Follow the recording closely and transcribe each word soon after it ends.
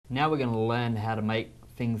Now we're going to learn how to make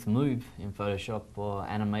things move in Photoshop, or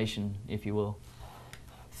animation if you will.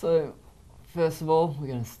 So first of all, we're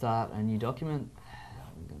going to start a new document.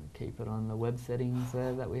 We're going to keep it on the web settings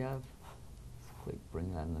there that we have. Just click,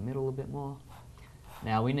 bring that in the middle a bit more.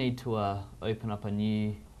 Now we need to open up a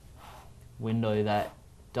new window that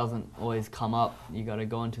doesn't always come up. You got to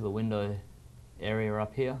go into the window area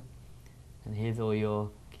up here, and here's all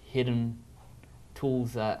your hidden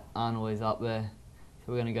tools that aren't always up there.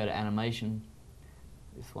 So we're going to go to animation,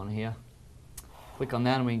 this one here. Click on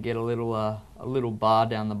that and we can get a little bar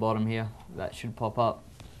down the bottom here that should pop up.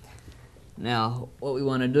 Now what we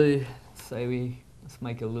want to do, let's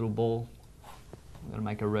make a little ball. I'm going to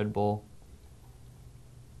make a red ball.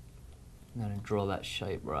 I'm going to draw that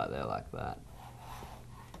shape right there like that.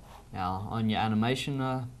 Now on your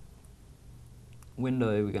animation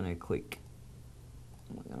window, we're going to click.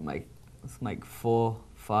 We're going to let's make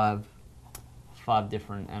five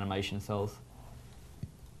different animation cells.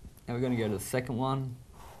 And we're going to go to the second one.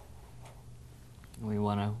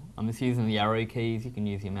 I'm just using the arrow keys. You can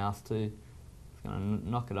use your mouse too. It's going to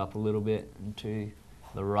knock it up a little bit and to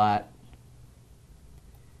the right.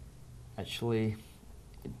 Actually,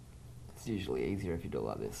 it's usually easier if you do it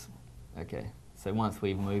like this. Okay, so once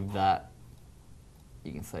we've moved that,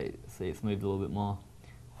 you can see it's moved a little bit more.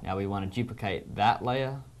 Now we want to duplicate that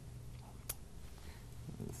layer.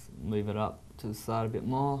 Let's move it up to the side a bit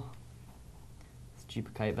more. Let's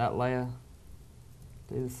duplicate that layer.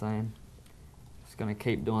 Do the same. Just going to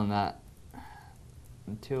keep doing that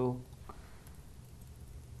until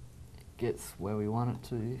it gets where we want it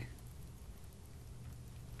to.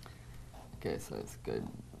 Okay, so let's go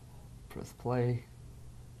press play.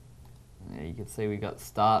 And there you can see we got the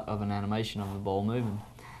start of an animation of the ball moving.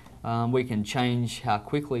 We can change how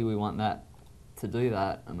quickly we want that to do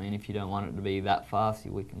that. I mean, if you don't want it to be that fast,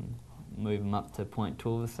 we can move them up to 0.2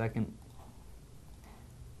 of a second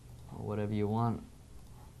or whatever you want.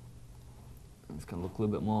 It's going to look a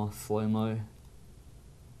little bit more slow-mo.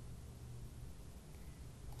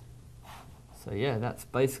 So yeah, that's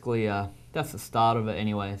basically that's the start of it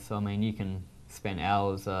anyway. So I mean, you can spend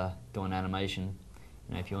hours doing animation.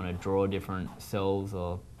 You know, if you want to draw different cells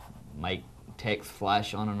or make text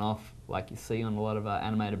flash on and off like you see on a lot of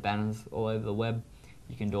animated banners all over the web,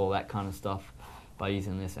 you can do all that kind of stuff by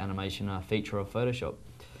using this animation feature of Photoshop.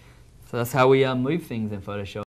 So that's how we move things in Photoshop.